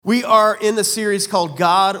We are in the series called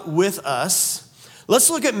God with Us. Let's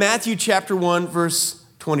look at Matthew chapter 1, verse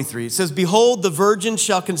 23. It says, "Behold, the virgin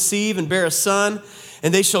shall conceive and bear a son,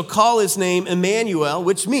 and they shall call his name Emmanuel,"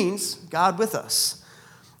 which means God with us.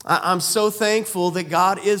 I'm so thankful that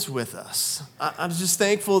God is with us. I'm just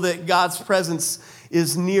thankful that God's presence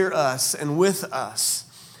is near us and with us.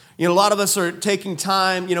 You know, a lot of us are taking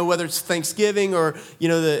time, whether it's Thanksgiving or,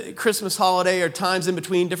 the Christmas holiday or times in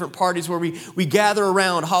between different parties where we gather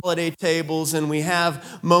around holiday tables and we have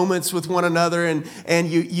moments with one another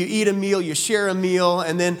and you eat a meal, you share a meal,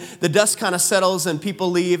 and then the dust kind of settles and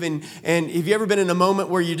people leave. And have you ever been in a moment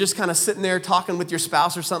where you're just kind of sitting there talking with your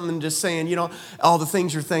spouse or something and just saying, all the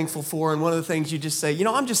things you're thankful for, and one of the things you just say,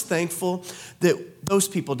 I'm just thankful that those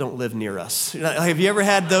people don't live near us. Have you ever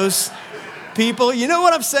had those people? You know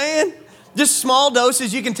what I'm saying? Just small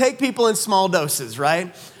doses. You can take people in small doses,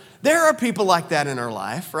 right? There are people like that in our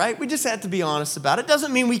life, right? We just have to be honest about it.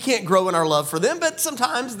 Doesn't mean we can't grow in our love for them, but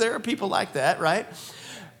sometimes there are people like that, right?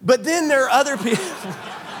 But then there are other people.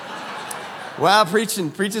 Wow,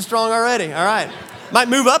 preaching strong already. All right. Might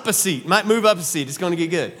move up a seat. It's going to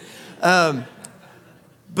get good.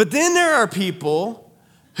 But then there are people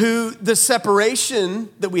who the separation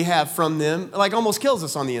that we have from them almost kills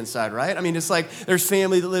us on the inside, right? I mean, it's like there's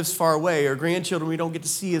family that lives far away, or grandchildren we don't get to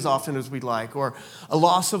see as often as we'd like, or a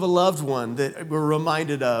loss of a loved one that we're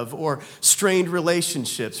reminded of, or strained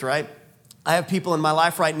relationships, right? I have people in my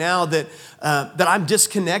life right now that I'm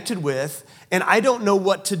disconnected with, and I don't know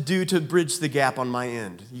what to do to bridge the gap on my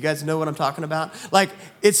end. You guys know what I'm talking about?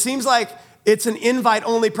 It seems like it's an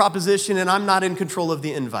invite-only proposition, and I'm not in control of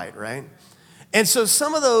the invite, right? And so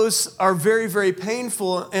some of those are very, very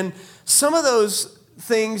painful. And some of those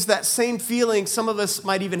things, that same feeling, some of us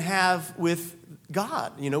might even have with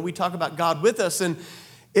God. We talk about God with us, and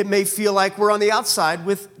it may feel like we're on the outside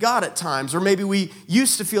with God at times. Or maybe we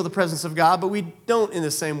used to feel the presence of God, but we don't in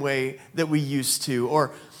the same way that we used to.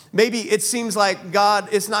 Or maybe it seems like God,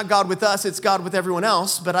 it's not God with us, it's God with everyone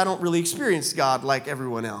else, but I don't really experience God like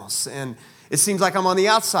everyone else. And it seems like I'm on the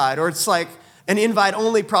outside, or it's like an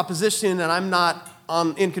invite-only proposition, and I'm not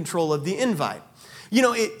in control of the invite.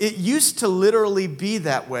 It used to literally be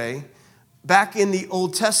that way back in the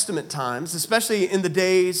Old Testament times, especially in the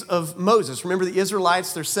days of Moses. Remember the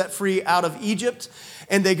Israelites, they're set free out of Egypt,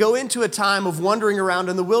 and they go into a time of wandering around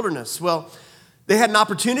in the wilderness. Well, they had an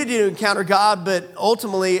opportunity to encounter God, but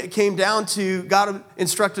ultimately it came down to God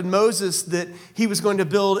instructed Moses that he was going to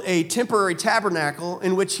build a temporary tabernacle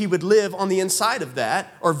in which he would live on the inside of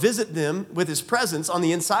that, or visit them with his presence on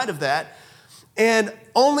the inside of that. And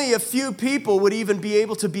only a few people would even be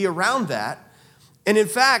able to be around that. And in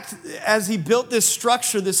fact, as he built this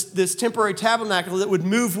structure, this temporary tabernacle that would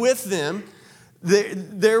move with them,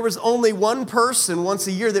 there was only one person once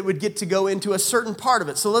a year that would get to go into a certain part of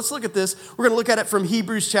it. So let's look at this. We're going to look at it from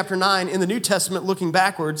Hebrews chapter 9 in the New Testament, looking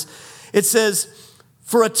backwards. It says,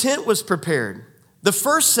 "For a tent was prepared." The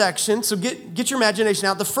first section, so get your imagination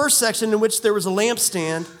out, the first section in which there was a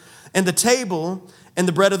lampstand and the table and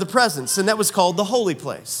the bread of the presence, and that was called the holy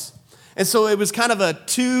place. And so it was kind of a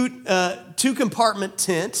two-compartment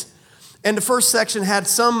tent, and the first section had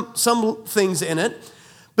some things in it.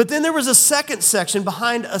 But then there was a second section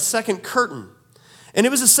behind a second curtain. And it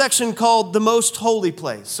was a section called the most holy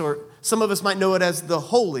place, or some of us might know it as the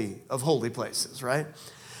holy of holy places, right?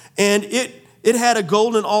 And it had a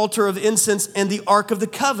golden altar of incense and the Ark of the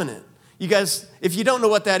Covenant. You guys, if you don't know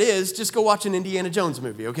what that is, just go watch an Indiana Jones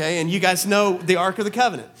movie, okay? And you guys know the Ark of the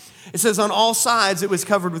Covenant. It says on all sides it was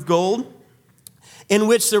covered with gold, in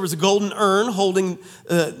which there was a golden urn holding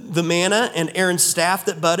the manna and Aaron's staff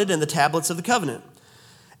that budded and the tablets of the covenant.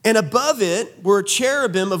 And above it were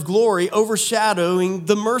cherubim of glory overshadowing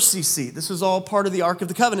the mercy seat. This was all part of the Ark of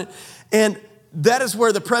the Covenant. And that is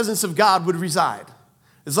where the presence of God would reside.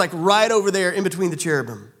 It's like right over there in between the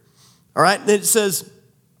cherubim. All right? And it says,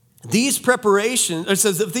 these preparations, it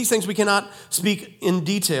says, of these things we cannot speak in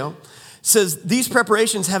detail. It says, these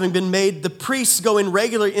preparations having been made, the priests go in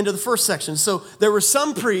regularly into the first section. So there were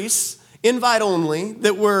some priests, invite only,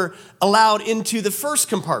 that were allowed into the first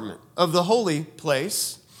compartment of the holy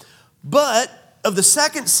place. But of the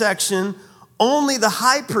second section, only the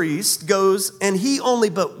high priest goes, and he only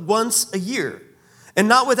but once a year, and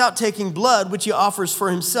not without taking blood, which he offers for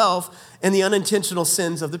himself and the unintentional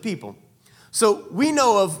sins of the people. So we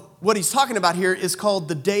know of what he's talking about here is called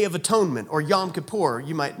the Day of Atonement, or Yom Kippur,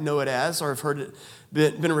 you might know it as, or have heard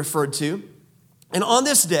it been referred to. And on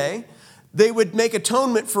this day, they would make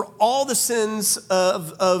atonement for all the sins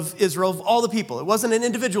of Israel, of all the people. It wasn't an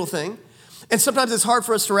individual thing. And sometimes it's hard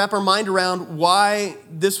for us to wrap our mind around why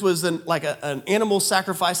this was an animal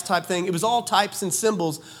sacrifice type thing. It was all types and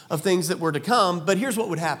symbols of things that were to come, but here's what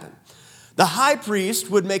would happen. The high priest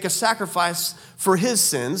would make a sacrifice for his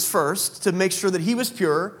sins first to make sure that he was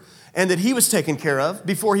pure and that he was taken care of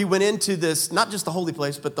before he went into this, not just the holy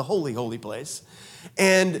place, but the holy, holy place.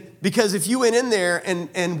 And because if you went in there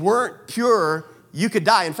and weren't pure, you could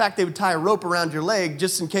die. In fact, they would tie a rope around your leg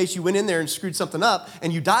just in case you went in there and screwed something up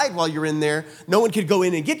and you died while you're in there. No one could go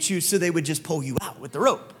in and get you, so they would just pull you out with the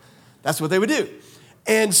rope. That's what they would do.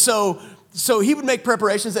 And so he would make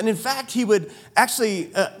preparations, and in fact, he would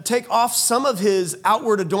actually take off some of his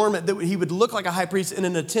outward adornment that he would look like a high priest in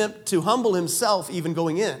an attempt to humble himself even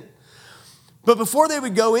going in. But before he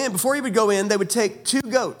would go in, they would take 2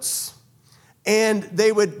 goats, and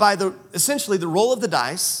they would, essentially the roll of the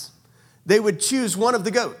dice, they would choose one of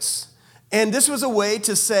the goats. And this was a way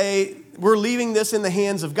to say, we're leaving this in the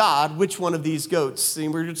hands of God, which one of these goats,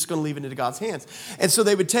 and we're just going to leave it into God's hands. And so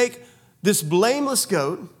they would take this blameless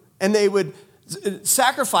goat, and they would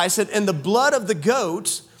sacrifice it, and the blood of the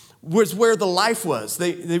goat was where the life was.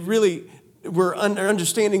 They really were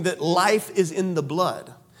understanding that life is in the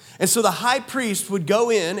blood. And so the high priest would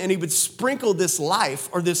go in, and he would sprinkle this life,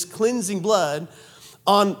 or this cleansing blood,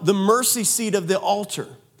 on the mercy seat of the altar,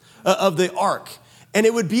 of the ark. And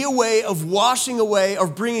it would be a way of washing away,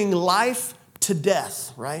 of bringing life to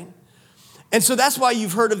death, right? And so that's why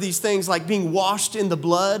you've heard of these things like being washed in the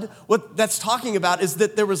blood. What that's talking about is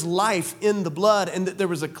that there was life in the blood and that there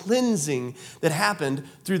was a cleansing that happened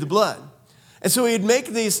through the blood. And so he'd make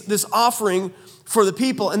this offering for the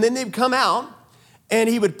people, and then they'd come out, and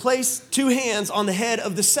he would place 2 hands on the head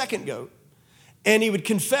of the second goat. And he would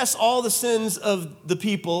confess all the sins of the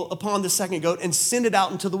people upon the second goat and send it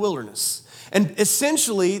out into the wilderness. And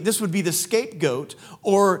essentially, this would be the scapegoat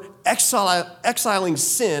or exiling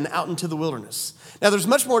sin out into the wilderness. Now, there's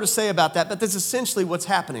much more to say about that, but that's essentially what's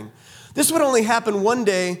happening. This would only happen one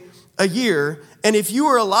day a year. And if you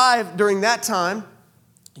were alive during that time,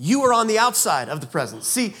 you were on the outside of the presence.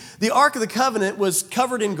 See, the Ark of the Covenant was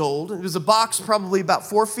covered in gold. It was a box probably about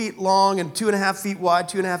 4 feet long and 2.5 feet wide,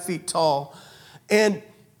 2.5 feet tall. And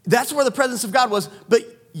that's where the presence of God was, but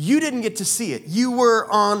you didn't get to see it. You were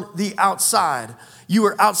on the outside. You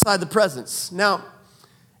were outside the presence. Now,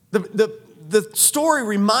 the story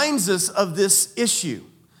reminds us of this issue,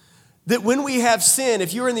 that when we have sin,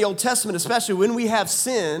 if you're in the Old Testament especially, when we have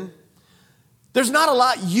sin, there's not a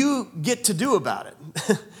lot you get to do about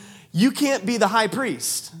it. You can't be the high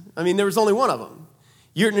priest. I mean, there was only one of them.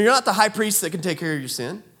 You're not the high priest that can take care of your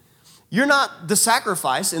sin. You're not the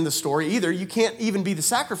sacrifice in the story either. You can't even be the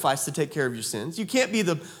sacrifice to take care of your sins. You can't be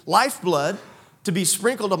the lifeblood to be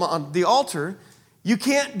sprinkled on the altar. You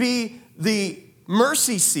can't be the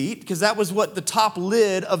mercy seat, because that was what the top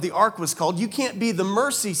lid of the ark was called. You can't be the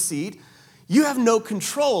mercy seat. You have no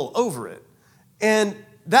control over it. And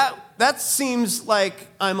that seems like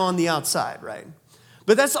I'm on the outside, right?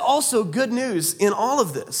 But that's also good news in all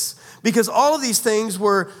of this, because all of these things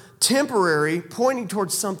were temporary, pointing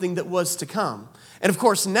towards something that was to come. And of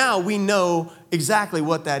course, now we know exactly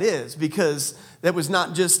what that is, because that was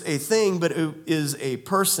not just a thing, but it is a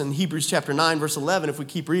person. Hebrews chapter 9, verse 11, if we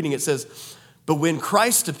keep reading, it says, but when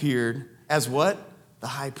Christ appeared as what? The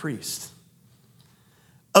high priest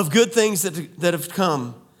of good things that have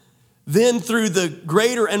come, then through the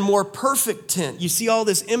greater and more perfect tent, you see all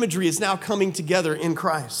this imagery is now coming together in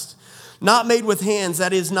Christ, not made with hands,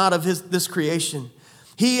 that is not of this creation.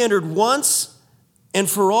 He entered once and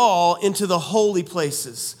for all into the holy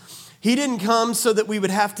places. He didn't come so that we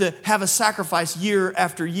would have to have a sacrifice year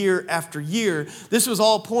after year after year. This was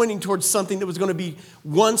all pointing towards something that was going to be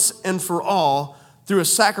once and for all through a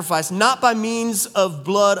sacrifice, not by means of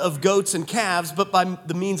blood of goats and calves, but by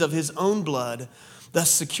the means of his own blood,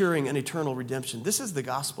 thus securing an eternal redemption. This is the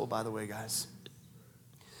gospel, by the way, guys.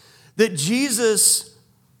 That Jesus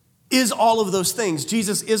is all of those things.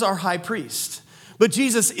 Jesus is our high priest. But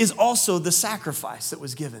Jesus is also the sacrifice that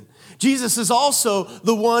was given. Jesus is also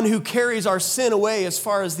the one who carries our sin away as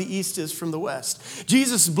far as the east is from the west.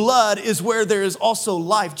 Jesus' blood is where there is also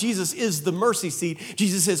life. Jesus is the mercy seat.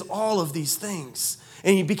 Jesus is all of these things.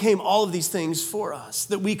 And he became all of these things for us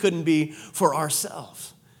that we couldn't be for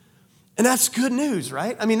ourselves. And that's good news,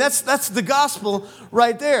 right? I mean, that's the gospel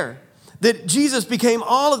right there. That Jesus became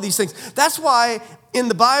all of these things. That's why in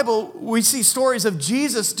the Bible, we see stories of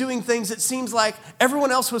Jesus doing things that seems like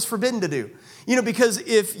everyone else was forbidden to do. You know, because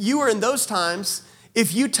if you were in those times,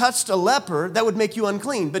 if you touched a leper, that would make you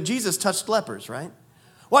unclean. But Jesus touched lepers, right?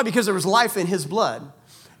 Why? Because there was life in his blood.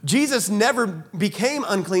 Jesus never became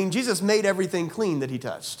unclean. Jesus made everything clean that he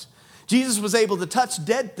touched. Jesus was able to touch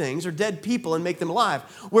dead things or dead people and make them alive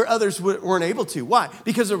where others weren't able to. Why?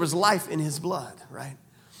 Because there was life in his blood, right?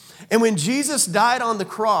 And when Jesus died on the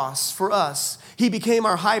cross for us, he became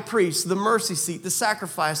our high priest, the mercy seat, the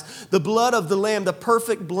sacrifice, the blood of the Lamb, the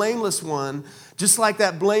perfect, blameless one. Just like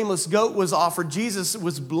that blameless goat was offered, Jesus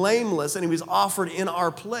was blameless and he was offered in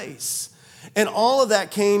our place. And all of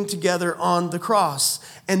that came together on the cross.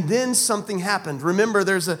 And then something happened. Remember,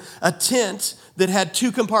 there's a tent that had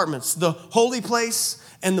two compartments, the holy place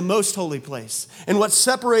and the most holy place. And what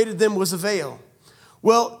separated them was a veil.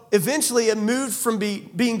 Well, eventually it moved from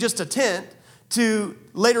being just a tent to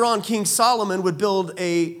later on King Solomon would build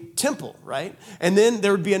a temple, right? And then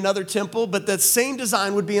there would be another temple, but that same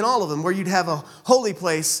design would be in all of them, where you'd have a holy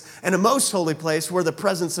place and a most holy place where the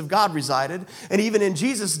presence of God resided. And even in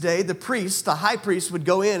Jesus' day, the priest, the high priest, would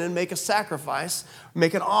go in and make a sacrifice,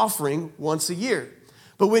 make an offering once a year.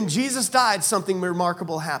 But when Jesus died, something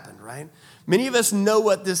remarkable happened, right? Many of us know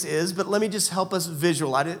what this is, but let me just help us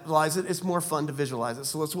visualize it. It's more fun to visualize it.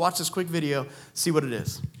 So let's watch this quick video, see what it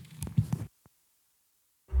is.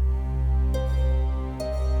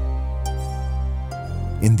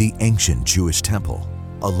 In the ancient Jewish temple,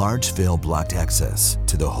 a large veil blocked access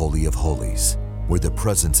to the Holy of Holies, where the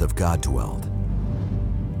presence of God dwelled.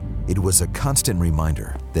 It was a constant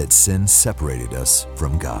reminder that sin separated us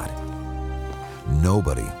from God.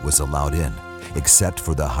 Nobody was allowed in except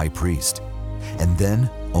for the high priest, and then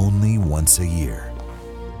only once a year.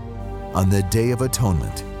 On the Day of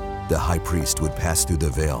Atonement, the high priest would pass through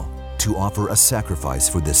the veil to offer a sacrifice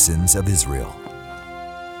for the sins of Israel.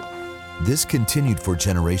 This continued for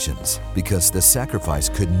generations because the sacrifice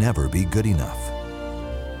could never be good enough.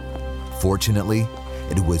 Fortunately,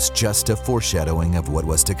 it was just a foreshadowing of what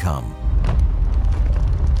was to come.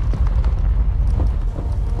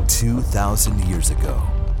 2,000 years ago,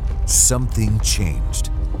 something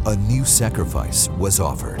changed. A new sacrifice was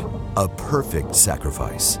offered, a perfect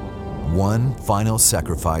sacrifice, one final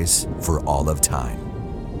sacrifice for all of time.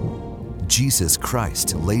 Jesus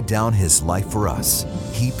Christ laid down his life for us.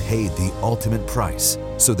 He paid the ultimate price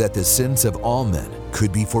so that the sins of all men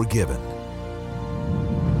could be forgiven.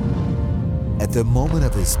 At the moment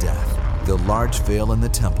of his death, the large veil in the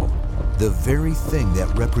temple, the very thing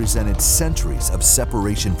that represented centuries of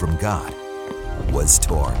separation from God, was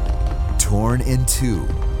torn in two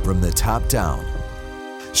from the top down,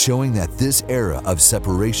 showing that this era of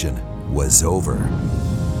separation was over.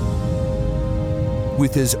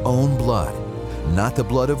 With his own blood, not the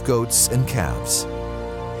blood of goats and calves,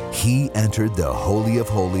 he entered the Holy of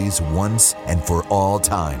Holies once and for all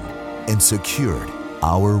time and secured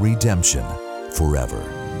our redemption forever.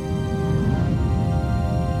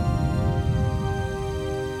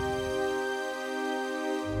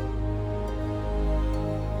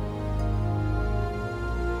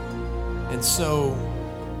 And so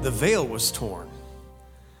the veil was torn.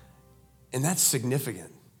 And that's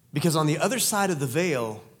significant because on the other side of the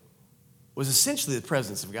veil was essentially the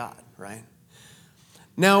presence of God, right?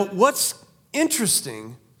 Now, what's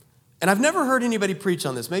interesting, and I've never heard anybody preach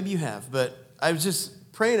on this, maybe you have, but I was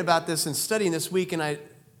just praying about this and studying this week and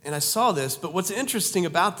I saw this, but what's interesting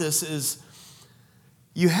about this is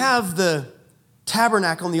you have the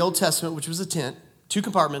tabernacle in the Old Testament, which was a tent, two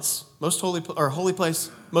compartments, holy place,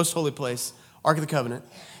 most holy place, Ark of the Covenant.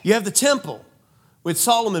 You have the temple, which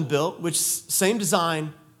Solomon built, which same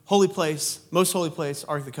design, holy place, most holy place,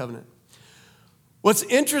 Ark of the Covenant. What's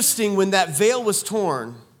interesting when that veil was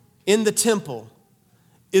torn in the temple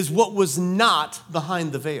is what was not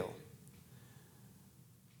behind the veil.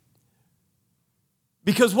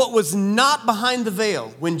 Because what was not behind the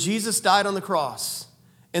veil when Jesus died on the cross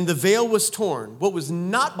and the veil was torn, what was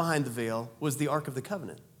not behind the veil was the Ark of the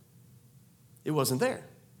Covenant. It wasn't there.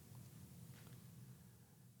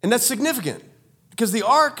 And that's significant because the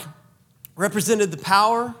Ark represented the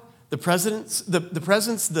power, the presence,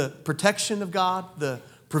 the protection of God, the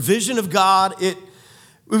provision of God. It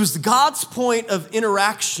was God's point of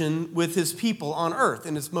interaction with his people on earth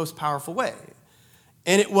in its most powerful way.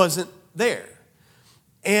 And it wasn't there.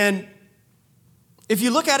 And if you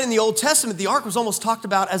look at it in the Old Testament, the ark was almost talked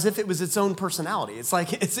about as if it was its own personality. It's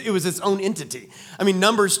like it was its own entity. I mean,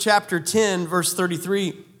 Numbers chapter 10, verse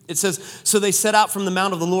 33, it says, "So they set out from the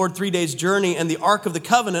mount of the Lord 3 days' journey, and the ark of the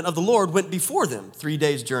covenant of the Lord went before them 3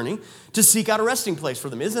 days' journey to seek out a resting place for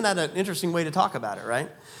them." Isn't that an interesting way to talk about it,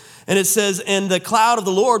 right? And it says, "And the cloud of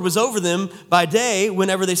the Lord was over them by day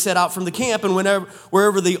whenever they set out from the camp. And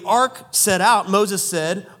wherever the ark set out, Moses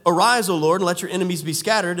said, 'Arise, O Lord, and let your enemies be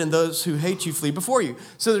scattered, and those who hate you flee before you.'"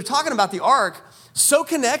 So they're talking about the ark so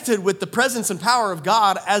connected with the presence and power of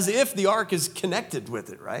God as if the ark is connected with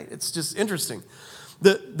it, right? It's just interesting.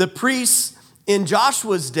 The priests in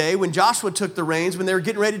Joshua's day, when Joshua took the reins, when they were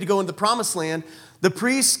getting ready to go into the promised land, the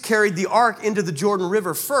priests carried the ark into the Jordan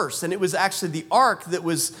River first. And it was actually the ark that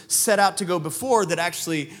was set out to go before that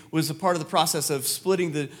actually was a part of the process of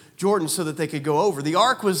splitting the Jordan so that they could go over. The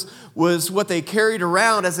ark was what they carried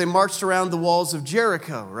around as they marched around the walls of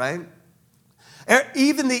Jericho, right?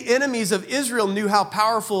 Even the enemies of Israel knew how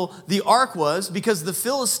powerful the ark was because the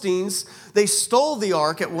Philistines, they stole the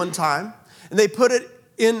ark at one time and they put it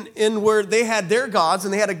in where they had their gods,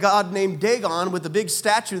 and they had a god named Dagon with a big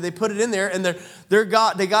statue. They put it in there, and their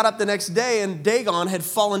god, they got up the next day, and Dagon had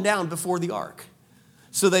fallen down before the ark.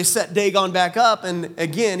 So they set Dagon back up, and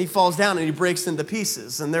again, he falls down and he breaks into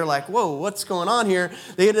pieces. And they're like, whoa, what's going on here?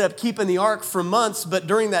 They ended up keeping the ark for months, but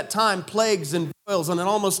during that time, plagues and boils in an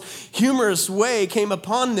almost humorous way came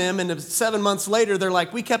upon them. And 7 months later, they're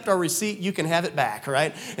like, we kept our receipt, you can have it back,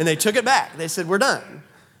 right? And they took it back. They said, we're done.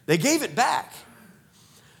 They gave it back.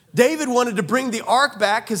 David wanted to bring the ark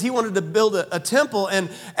back because he wanted to build a temple. And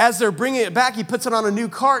as they're bringing it back, he puts it on a new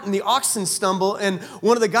cart and the oxen stumble. And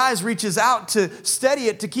one of the guys reaches out to steady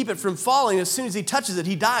it to keep it from falling. As soon as he touches it,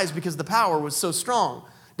 he dies because the power was so strong.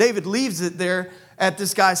 David leaves it there at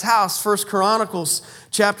this guy's house. 1 Chronicles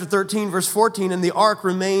chapter 13, verse 14. And the ark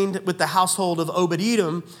remained with the household of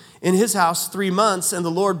Obed-Edom in his house 3 months. And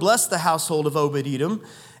the Lord blessed the household of Obed-Edom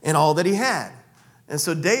and all that he had. And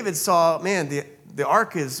so David saw, man, the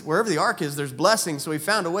ark is, wherever the ark is, there's blessing. So he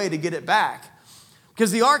found a way to get it back.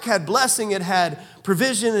 Because the ark had blessing, it had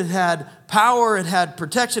provision, it had power, it had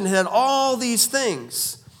protection, it had all these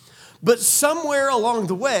things. But somewhere along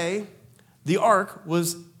the way, the ark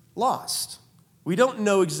was lost. We don't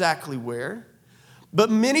know exactly where, but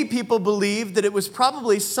many people believe that it was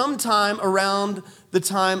probably sometime around the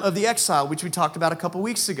time of the exile, which we talked about a couple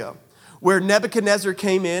weeks ago, where Nebuchadnezzar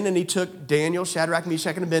came in and he took Daniel, Shadrach,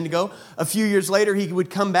 Meshach, and Abednego. A few years later, he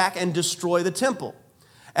would come back and destroy the temple.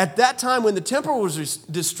 At that time, when the temple was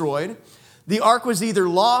destroyed, the ark was either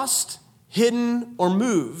lost, hidden, or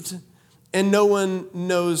moved, and no one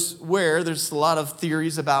knows where. There's a lot of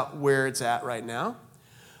theories about where it's at right now.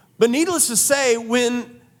 But needless to say,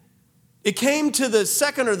 when it came to the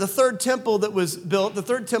second or the third temple that was built,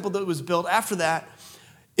 after that,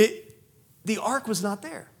 the ark was not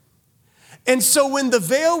there. And so when the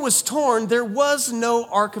veil was torn, there was no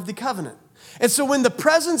Ark of the Covenant. And so when the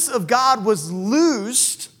presence of God was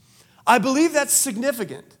loosed, I believe that's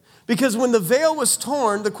significant. Because when the veil was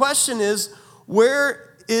torn, the question is,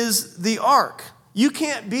 where is the ark? You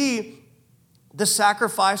can't be the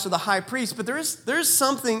sacrifice or the high priest, but there is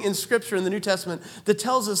something in Scripture in the New Testament that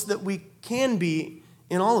tells us that we can be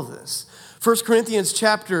in all of this. 1 Corinthians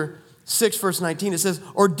chapter 6, verse 19, it says,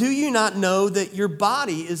 or do you not know that your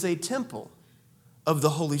body is a temple of the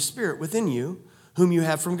Holy Spirit within you, whom you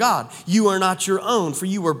have from God? You are not your own, for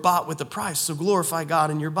you were bought with a price, so glorify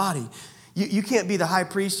God in your body. You can't be the high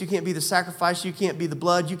priest, you can't be the sacrifice, you can't be the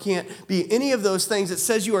blood, you can't be any of those things. It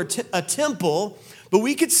says you are a temple, but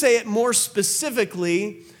we could say it more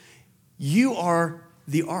specifically, you are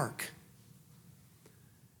the ark.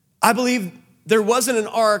 I believe there wasn't an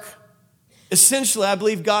ark. Essentially, I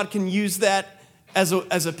believe God can use that as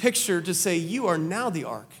a picture to say, you are now the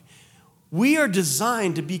ark. We are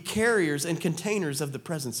designed to be carriers and containers of the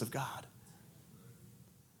presence of God.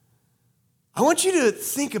 I want you to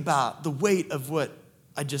think about the weight of what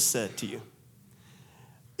I just said to you.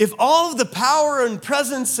 If all of the power and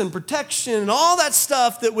presence and protection and all that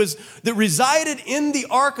stuff that resided in the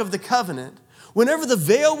Ark of the Covenant, whenever the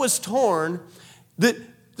veil was torn, the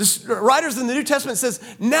writers in the New Testament says,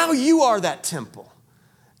 now you are that temple.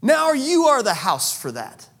 Now you are the house for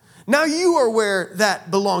that. Now you are where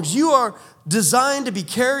that belongs. You are designed to be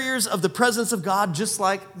carriers of the presence of God just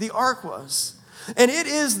like the ark was. And it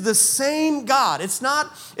is the same God. It's not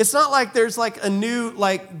like there's like a new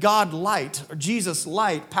like God light or Jesus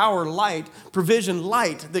light, power light, provision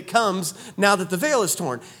light that comes now that the veil is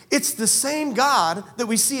torn. It's the same God that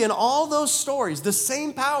we see in all those stories, the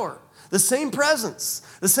same power, the same presence,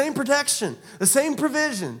 the same protection, the same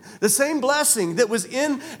provision, the same blessing that was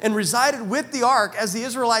in and resided with the ark as the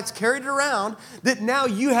Israelites carried it around, that now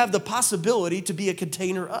you have the possibility to be a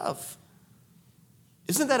container of.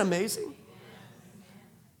 Isn't that amazing?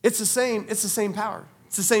 It's the same power.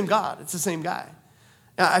 It's the same God. It's the same guy.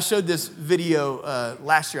 Now, I showed this video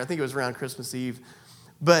last year. I think it was around Christmas Eve.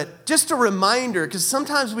 But just a reminder, because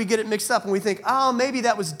sometimes we get it mixed up and we think, oh, maybe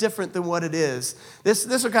that was different than what it is.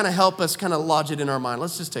 This will kind of help us kind of lodge it in our mind.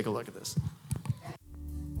 Let's just take a look at this.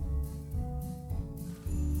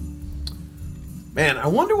 Man, I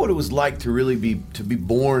wonder what it was like to really be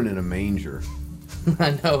born in a manger.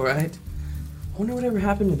 I know, right? I wonder whatever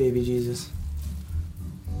happened to baby Jesus.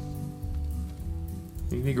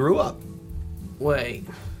 He grew up. Wait,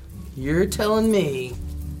 you're telling me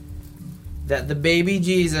that the baby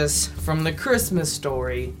Jesus from the Christmas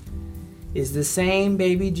story is the same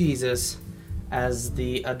baby Jesus as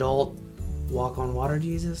the adult walk on water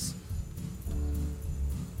Jesus?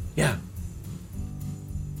 Yeah.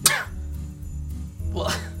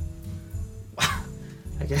 Well,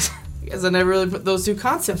 I guess I never really put those two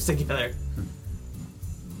concepts together.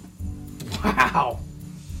 Wow.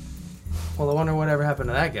 Well, I wonder whatever happened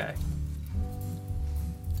to that guy.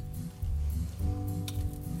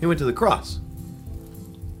 He went to the cross.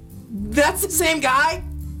 That's the same guy?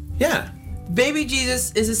 Yeah. Baby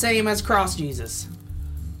Jesus is the same as cross Jesus.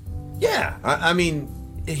 Yeah. I mean,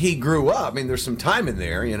 he grew up. I mean, there's some time in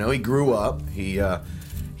there. You know, he grew up. He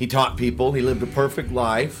taught people. He lived a perfect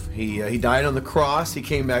life. He died on the cross. He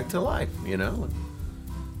came back to life. You know. And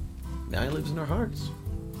now he lives in our hearts.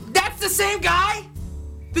 That's the same guy?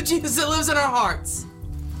 The Jesus that lives in our hearts.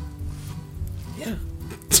 Yeah.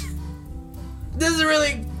 This is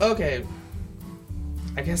really... Okay.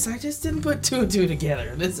 I guess I just didn't put two and two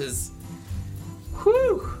together. This is...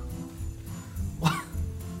 Whew.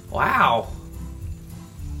 Wow.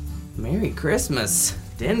 Merry Christmas,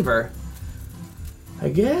 Denver. I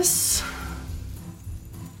guess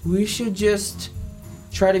we should just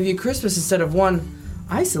try to view Christmas instead of one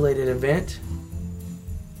isolated event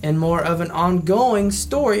and more of an ongoing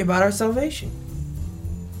story about our salvation.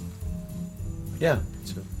 Yeah.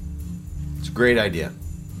 It's a great idea.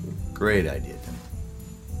 Great idea.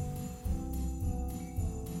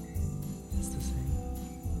 It's the same.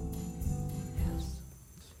 Yes.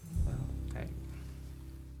 Well, okay.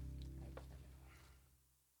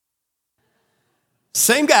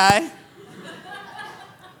 Same guy.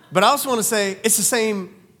 But I also want to say it's the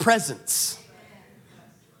same presence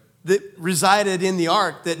that resided in the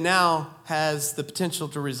ark that now has the potential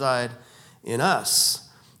to reside in us.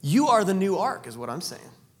 You are the new ark, is what I'm saying.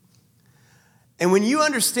 And when you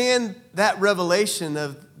understand that revelation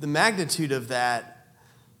of the magnitude of that,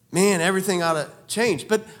 man, everything ought to change.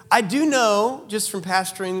 But I do know, just from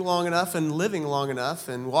pastoring long enough and living long enough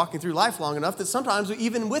and walking through life long enough, that sometimes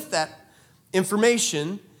even with that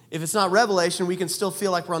information, if it's not revelation, we can still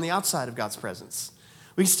feel like we're on the outside of God's presence.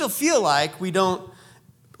 We can still feel like we're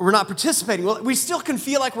not participating. Well, we still can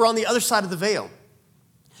feel like we're on the other side of the veil.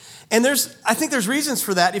 And I think there's reasons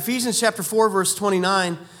for that. Ephesians chapter 4, verse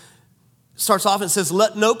 29 starts off and says,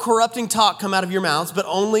 "Let no corrupting talk come out of your mouths, but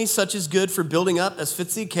only such as good for building up as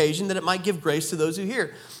fits the occasion, that it might give grace to those who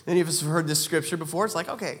hear." Many of us have heard this scripture before. It's like,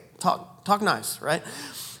 okay, talk nice, right?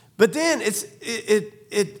 But then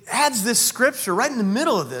it adds this scripture right in the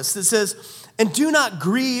middle of this that says, "And do not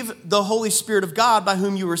grieve the Holy Spirit of God, by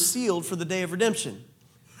whom you were sealed for the day of redemption."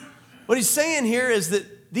 What he's saying here is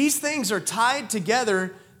that these things are tied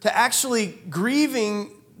together to actually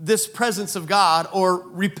grieving this presence of God, or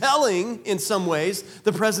repelling in some ways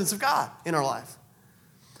the presence of God in our life.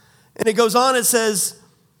 And it goes on, it says,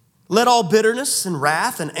 "Let all bitterness and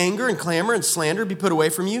wrath and anger and clamor and slander be put away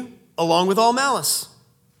from you, along with all malice."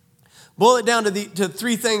 Boil it down to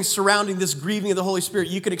three things surrounding this grieving of the Holy Spirit.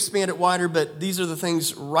 You could expand it wider, but these are the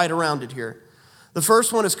things right around it here. The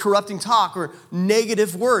first one is corrupting talk, or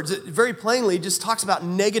negative words. It very plainly just talks about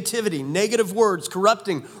negativity, negative words,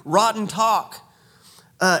 corrupting, rotten talk.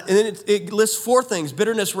 And then it lists four things: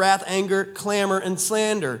 bitterness, wrath, anger, clamor, and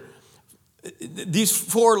slander. These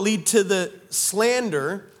four lead to the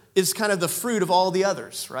slander is kind of the fruit of all the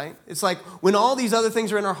others, right? It's like when all these other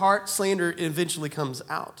things are in our heart, slander eventually comes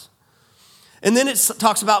out. And then it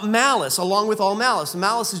talks about malice, along with all malice.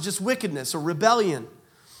 Malice is just wickedness or rebellion.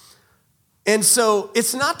 And so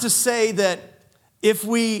it's not to say that if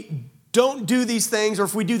we don't do these things, or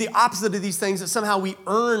if we do the opposite of these things, that somehow we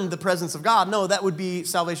earn the presence of God. No, that would be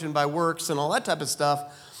salvation by works and all that type of stuff.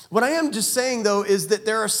 What I am just saying, though, is that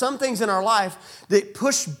there are some things in our life that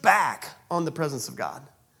push back on the presence of God.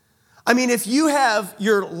 I mean, if you have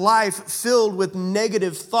your life filled with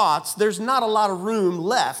negative thoughts, there's not a lot of room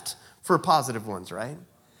left for positive ones, right?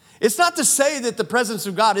 It's not to say that the presence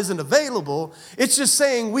of God isn't available. It's just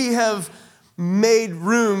saying we have made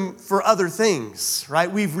room for other things,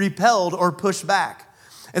 right? We've repelled or pushed back.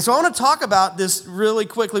 And so I want to talk about this really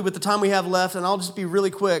quickly with the time we have left, and I'll just be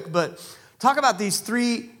really quick, but talk about these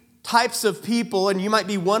three types of people, and you might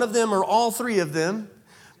be one of them or all three of them,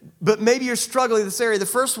 but maybe you're struggling in this area. The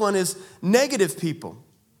first one is negative people.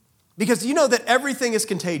 Because you know that everything is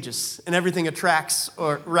contagious and everything attracts,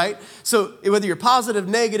 right? So whether you're positive,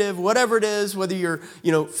 negative, whatever it is, whether you're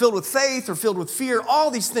filled with faith or filled with fear, all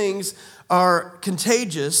these things are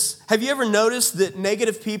contagious. Have you ever noticed that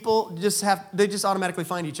negative people just automatically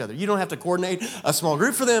find each other? You don't have to coordinate a small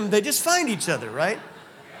group for them. They just find each other, right?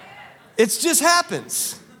 It just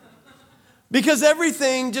happens. Because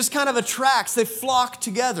everything just kind of attracts, they flock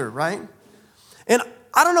together, right? And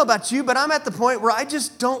I don't know about you, but I'm at the point where I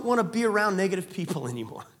just don't want to be around negative people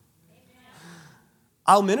anymore.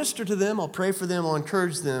 I'll minister to them, I'll pray for them, I'll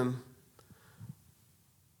encourage them,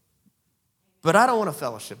 but I don't want to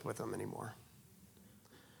fellowship with them anymore.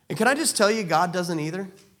 And can I just tell you, God doesn't either?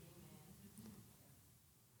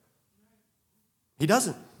 He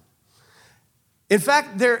doesn't. In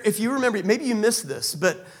fact, if you remember, maybe you missed this,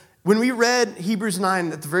 but when we read Hebrews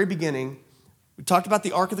 9 at the very beginning, we talked about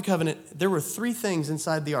the Ark of the Covenant. There were 3 things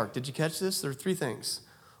inside the Ark. Did you catch this? There were 3 things.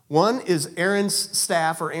 One is Aaron's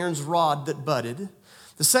staff or Aaron's rod that budded.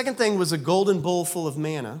 The second thing was a golden bowl full of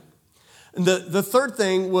manna. And the third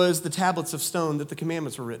thing was the tablets of stone that the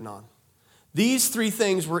commandments were written on. These 3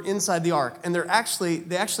 things were inside the Ark, and they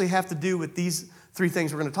actually have to do with these 3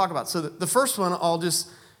 things we're going to talk about. So the first one I'll just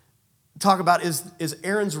talk about is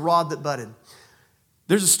Aaron's rod that budded.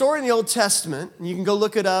 There's a story in the Old Testament, and you can go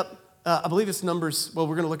look it up. I believe it's Numbers. Well,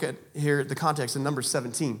 we're going to look at here the context in Numbers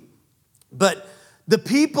 17. But the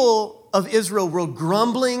people of Israel were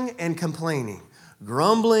grumbling and complaining,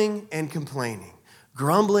 grumbling and complaining,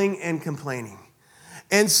 grumbling and complaining.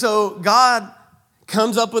 And so God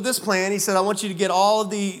comes up with this plan. He said, I want you to get all of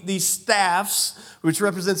these staffs, which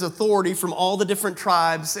represents authority from all the different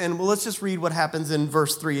tribes. And well, let's just read what happens in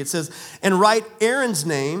verse 3. It says, and write Aaron's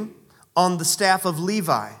name on the staff of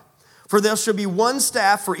Levi, for there shall be one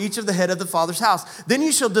staff for each of the head of the father's house. Then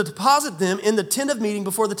you shall deposit them in the tent of meeting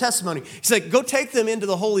before the testimony. He's like, go take them into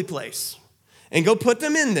the holy place and go put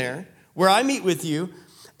them in there where I meet with you.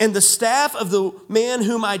 And the staff of the man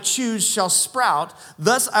whom I choose shall sprout.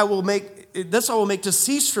 Thus I will make to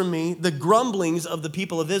cease from me the grumblings of the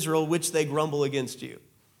people of Israel, which they grumble against you.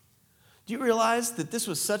 Do you realize that this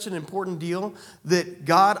was such an important deal that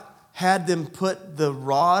God had them put the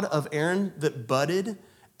rod of Aaron that budded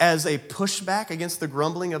as a pushback against the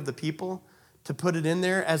grumbling of the people, to put it in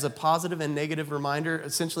there as a positive and negative reminder,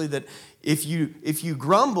 essentially that if you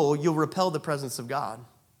grumble, you'll repel the presence of God.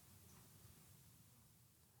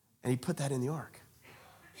 And he put that in the ark.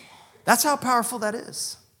 That's how powerful that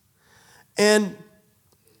is. And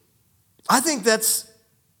I think that's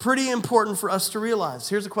pretty important for us to realize.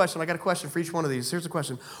 Here's a question. I got a question for each one of these. Here's a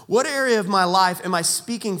question. What area of my life am I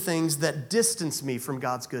speaking things that distance me from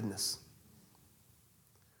God's goodness?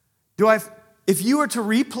 If you were to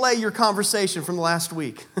replay your conversation from the last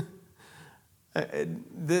week,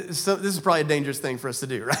 this is probably a dangerous thing for us to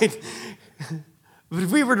do, right? But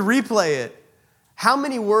if we were to replay it, how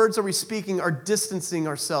many words are we speaking are distancing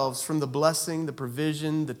ourselves from the blessing, the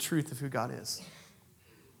provision, the truth of who God is?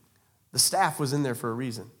 The staff was in there for a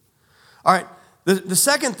reason. All right, the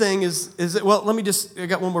second thing is well, I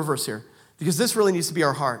got one more verse here, because this really needs to be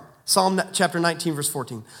our heart. Psalm chapter 19, verse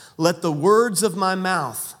 14. Let the words of my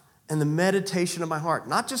mouth and the meditation of my heart,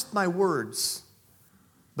 not just my words,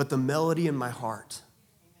 but the melody in my heart.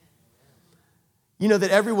 You know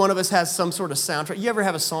that every one of us has some sort of soundtrack. You ever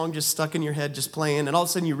have a song just stuck in your head, just playing, and all of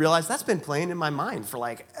a sudden you realize that's been playing in my mind for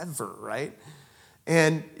like ever, right?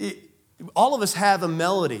 And all of us have a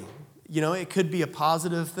melody. You know, it could be a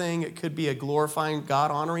positive thing, it could be a glorifying,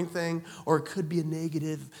 God-honoring thing, or it could be a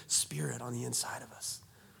negative spirit on the inside of us.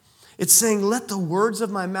 It's saying, let the words of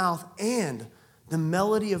my mouth and the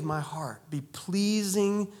melody of my heart be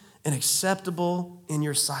pleasing and acceptable in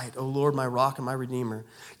your sight, O Lord, my rock and my redeemer.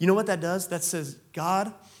 You know what that does? That says,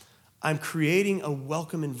 God, I'm creating a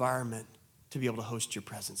welcome environment to be able to host your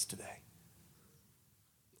presence today.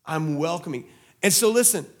 I'm welcoming. And so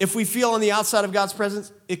listen, if we feel on the outside of God's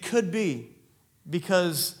presence, it could be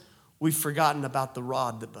because we've forgotten about the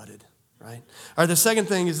rod that budded, right? All right, the second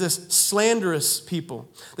thing is this, slanderous people.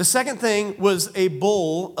 The second thing was a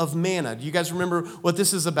bowl of manna. Do you guys remember what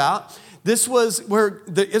this is about? This was where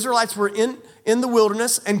the Israelites were in the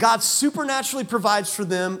wilderness, and God supernaturally provides for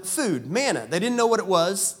them food, manna. They didn't know what it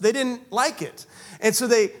was. They didn't like it. And so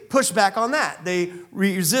they pushed back on that. They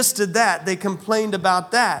resisted that. They complained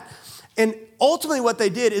about that. And ultimately what they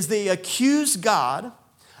did is they accused God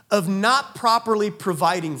of not properly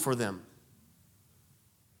providing for them.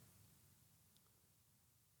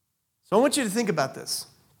 So I want you to think about this.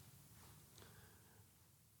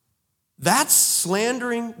 That's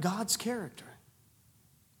slandering God's character.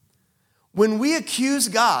 When we accuse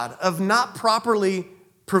God of not properly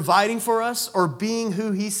providing for us or being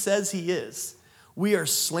who he says he is, we are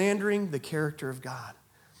slandering the character of God.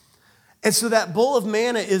 And so that bowl of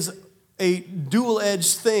manna is a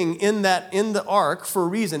dual-edged thing in the ark for a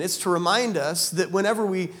reason. It's to remind us that whenever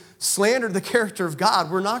we slander the character of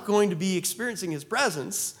God, we're not going to be experiencing his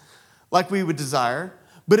presence like we would desire,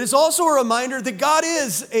 But it's also a reminder that God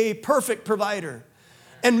is a perfect provider.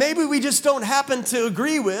 And maybe we just don't happen to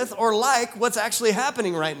agree with or like what's actually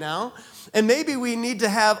happening right now. And maybe we need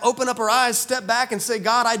to open up our eyes, step back and say,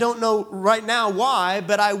 God, I don't know right now why,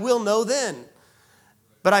 but I will know then.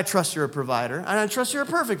 But I trust you're a provider, and I trust you're a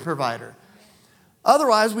perfect provider.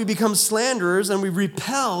 Otherwise, we become slanderers and we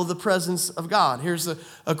repel the presence of God. Here's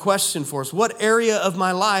a question for us. What area of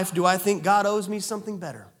my life do I think God owes me something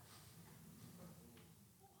better?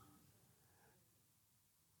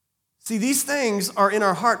 See, these things are in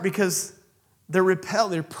our heart because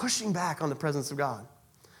they're pushing back on the presence of God.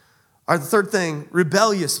 Or the third thing,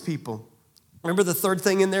 rebellious people. Remember the third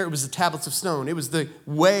thing in there? It was the tablets of stone. It was the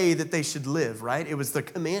way that they should live, right? It was the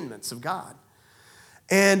commandments of God.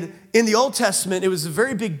 And in the Old Testament, it was a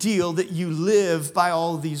very big deal that you live by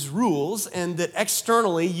all of these rules and that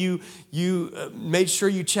externally you made sure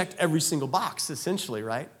you checked every single box, essentially,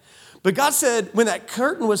 right? But God said when that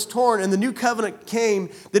curtain was torn and the new covenant came,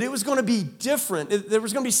 that it was going to be different. There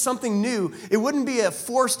was going to be something new. It wouldn't be a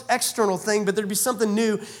forced external thing, but there'd be something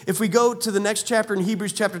new. If we go to the next chapter in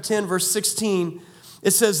Hebrews chapter 10, verse 16, it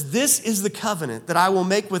says, "This is the covenant that I will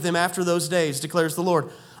make with them after those days, declares the Lord.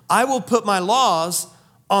 I will put my laws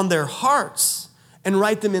on their hearts and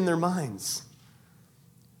write them in their minds."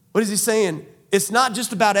 What is he saying? It's not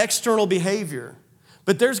just about external behavior,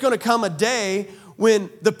 but there's going to come a day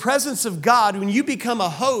when the presence of God, when you become a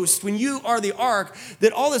host, when you are the ark,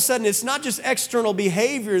 that all of a sudden it's not just external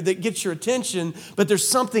behavior that gets your attention, but there's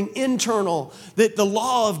something internal, that the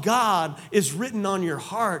law of God is written on your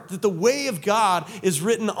heart, that the way of God is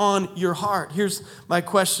written on your heart. Here's my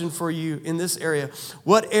question for you in this area.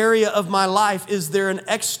 What area of my life is there an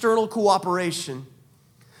external cooperation,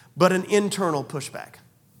 but an internal pushback?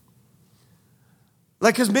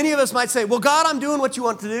 Like, because many of us might say, well, God, I'm doing what you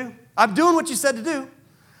want to do. I'm doing what you said to do.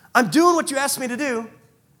 I'm doing what you asked me to do.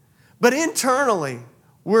 But internally,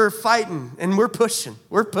 we're fighting and we're pushing.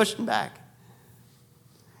 We're pushing back.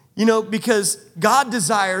 You know, because God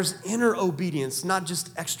desires inner obedience, not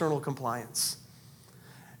just external compliance.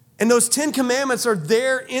 And those 10 commandments are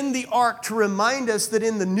there in the ark to remind us that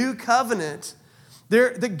in the new covenant,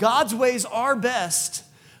 that God's ways are best,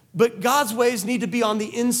 but God's ways need to be on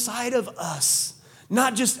the inside of us.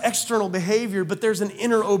 Not just external behavior, but there's an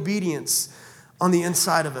inner obedience on the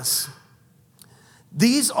inside of us.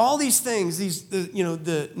 All these things,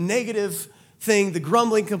 the negative thing, the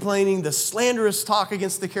grumbling, complaining, the slanderous talk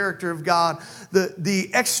against the character of God, the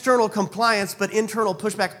external compliance but internal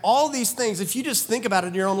pushback, all these things, if you just think about it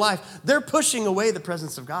in your own life, they're pushing away the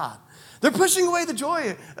presence of God. They're pushing away the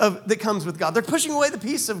joy that comes with God. They're pushing away the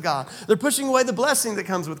peace of God. They're pushing away the blessing that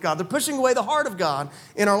comes with God. They're pushing away the heart of God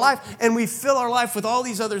in our life. And we fill our life with all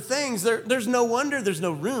these other things. There's no wonder there's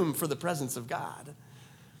no room for the presence of God.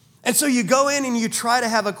 And so you go in and you try to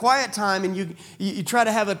have a quiet time and you try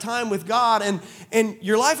to have a time with God. And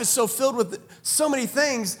your life is so filled with so many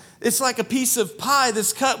things. It's like a piece of pie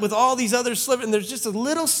that's cut with all these other slivers. And there's just a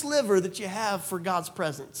little sliver that you have for God's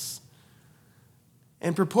presence.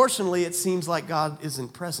 And proportionally, it seems like God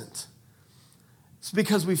isn't present. It's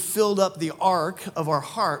because we filled up the ark of our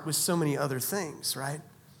heart with so many other things, right?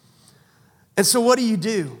 And so what do you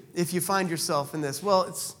do if you find yourself in this? Well,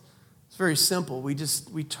 it's very simple. We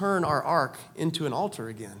turn our ark into an altar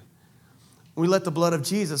again. We let the blood of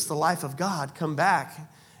Jesus, the life of God, come back.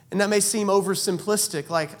 And that may seem oversimplistic,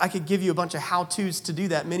 like I could give you a bunch of how-tos to do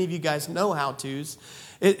that. Many of you guys know how-tos.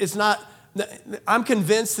 It's not... I'm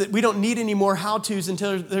convinced that we don't need any more how-tos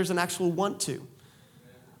until there's an actual want-to.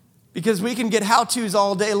 Because we can get how-tos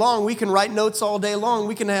all day long. We can write notes all day long.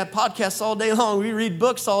 We can have podcasts all day long. We read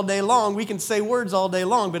books all day long. We can say words all day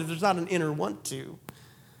long. But if there's not an inner want-to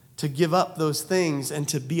give up those things and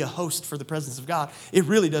to be a host for the presence of God, it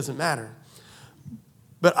really doesn't matter.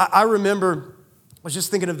 But I remember, I was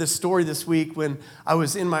just thinking of this story this week when I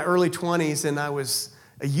was in my early 20s and I was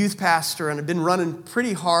a youth pastor, and I'd been running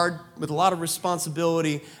pretty hard with a lot of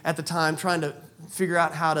responsibility at the time, trying to figure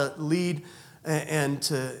out how to lead and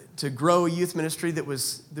to grow a youth ministry that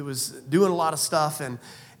was doing a lot of stuff. And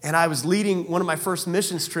I was leading one of my first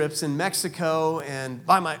missions trips in Mexico and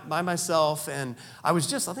by myself. And I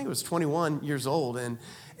think it was 21 years old.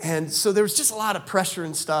 And so there was just a lot of pressure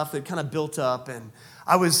and stuff that kind of built up. And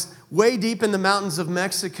I was way deep in the mountains of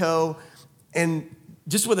Mexico and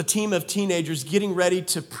just with a team of teenagers getting ready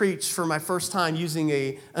to preach for my first time using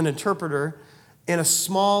an interpreter in a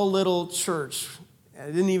small little church. I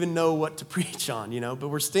didn't even know what to preach on, but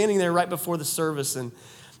we're standing there right before the service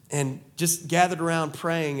and just gathered around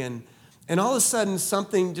praying. And all of a sudden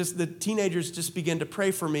the teenagers just began to pray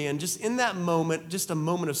for me. And just in that moment, just a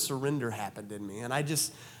moment of surrender happened in me. And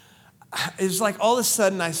it was like all of a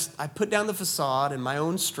sudden I put down the facade and my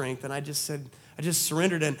own strength, and I just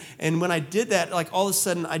surrendered. And when I did that, like all of a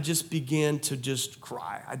sudden I just began to just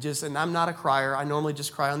cry. And I'm not a crier. I normally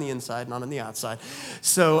just cry on the inside, not on the outside.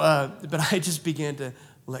 So, but I just began to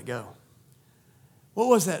let go. What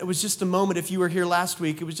was that? It was just a moment. If you were here last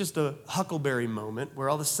week, it was just a huckleberry moment where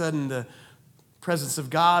all of a sudden the presence of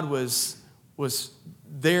God was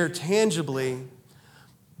there tangibly.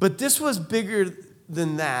 But this was bigger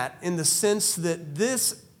than that in the sense that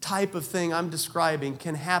this type of thing I'm describing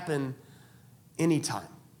can happen anytime.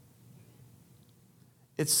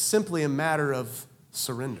 It's simply a matter of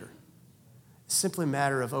surrender. It's simply a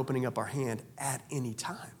matter of opening up our hand at any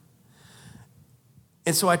time.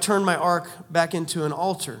 And so I turned my ark back into an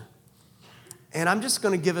altar. And I'm just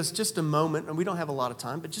going to give us just a moment, and we don't have a lot of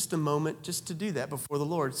time, but just a moment just to do that before the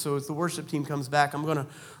Lord. So as the worship team comes back, I'm going to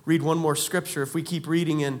read one more scripture. If we keep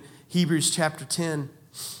reading in Hebrews chapter 10,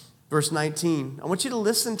 verse 19, I want you to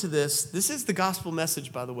listen to this. This is the gospel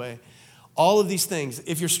message, by the way. All of these things.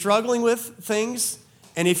 If you're struggling with things,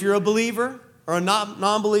 and if you're a believer or a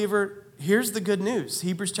non-believer, here's the good news.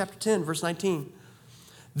 Hebrews chapter 10, verse 19.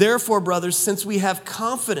 Therefore, brothers, since we have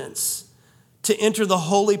confidence to enter the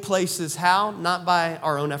holy places, how? Not by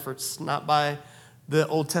our own efforts, not by the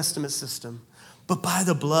Old Testament system, but by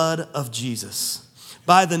the blood of Jesus,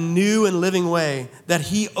 by the new and living way that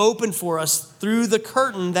he opened for us through the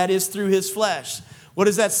curtain that is through his flesh. What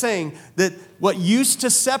is that saying? That what used to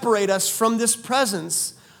separate us from this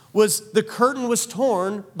presence was the curtain was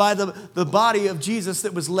torn by the body of Jesus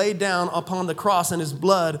that was laid down upon the cross, and his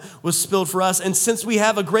blood was spilled for us. And since we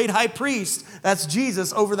have a great high priest, that's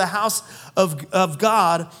Jesus, over the house of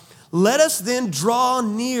God, let us then draw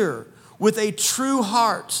near with a true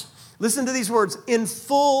heart. Listen to these words, in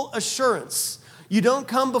full assurance. You don't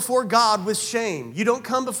come before God with shame. You don't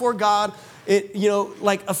come before God,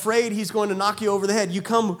 like afraid he's going to knock you over the head. You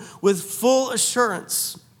come with full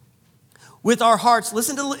assurance. With our hearts,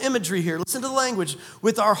 listen to the imagery here, listen to the language.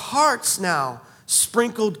 With our hearts now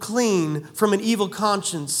sprinkled clean from an evil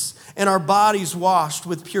conscience and our bodies washed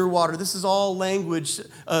with pure water. This is all language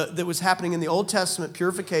that was happening in the Old Testament,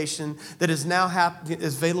 purification that is now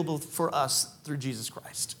is available for us through Jesus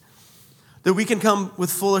Christ. That we can come with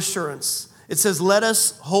full assurance. It says, let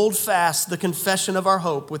us hold fast the confession of our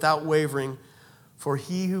hope without wavering, for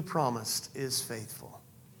he who promised is faithful.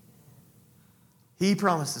 He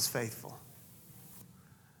promised is faithful.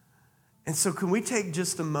 And so can we take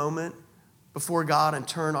just a moment before God and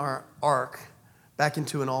turn our ark back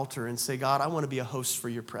into an altar and say, God, I want to be a host for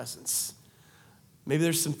your presence. Maybe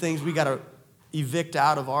there's some things we got to evict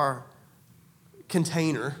out of our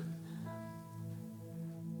container.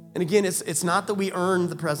 And again, it's not that we earn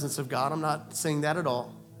the presence of God. I'm not saying that at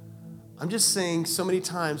all. I'm just saying so many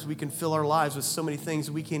times we can fill our lives with so many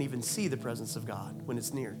things we can't even see the presence of God when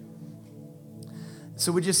it's near.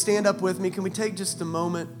 So would you stand up with me? Can we take just a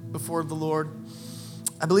moment before the Lord?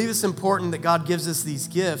 I believe it's important that God gives us these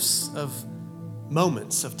gifts of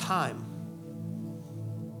moments of time.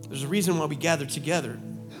 There's a reason why we gather together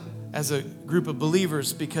as a group of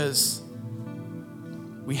believers, because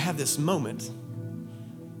we have this moment.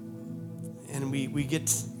 And we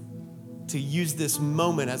get to use this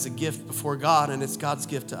moment as a gift before God, and it's God's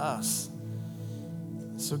gift to us.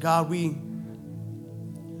 So God, we're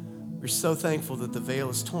so thankful that the veil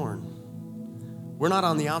is torn. We're not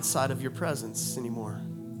on the outside of your presence anymore.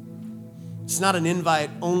 It's not an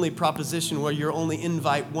invite-only proposition where you only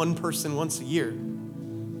invite one person once a year.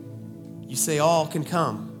 You say all can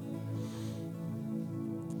come.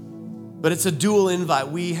 But it's a dual invite.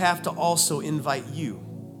 We have to also invite you.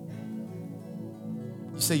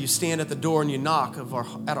 You say you stand at the door and you knock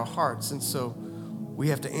at our hearts, and so we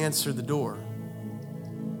have to answer the door.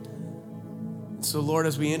 So, Lord,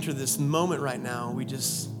 as we enter this moment right now,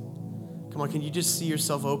 can you just see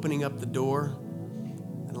yourself opening up the door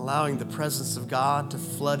and allowing the presence of God to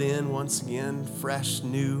flood in once again, fresh,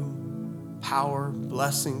 new power,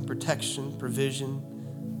 blessing, protection, provision.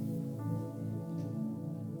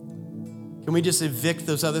 Can we just evict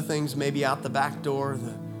those other things maybe out the back door,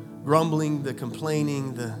 the grumbling, the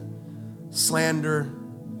complaining, the slander,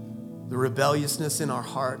 the rebelliousness in our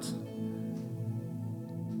heart?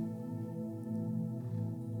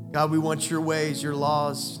 God, we want your ways, your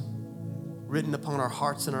laws written upon our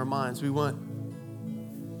hearts and our minds. We want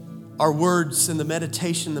our words and the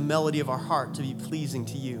meditation, the melody of our heart to be pleasing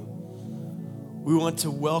to you. We want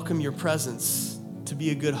to welcome your presence, to be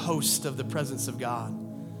a good host of the presence of God,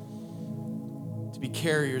 to be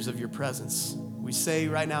carriers of your presence. We say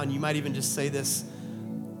right now, and you might even just say this,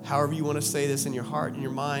 however you want to say this in your heart, in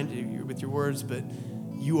your mind, with your words, but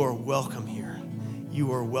you are welcome here.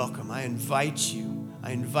 you are welcome. I invite you.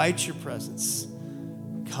 I invite your presence.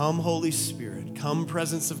 Come, Holy Spirit. Come,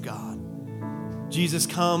 presence of God. Jesus,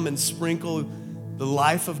 come and sprinkle the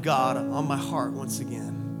life of God on my heart once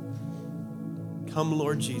again. Come,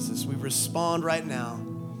 Lord Jesus. We respond right now.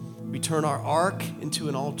 We turn our ark into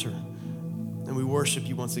an altar, and we worship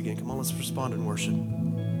you once again. Come on, let's respond in worship.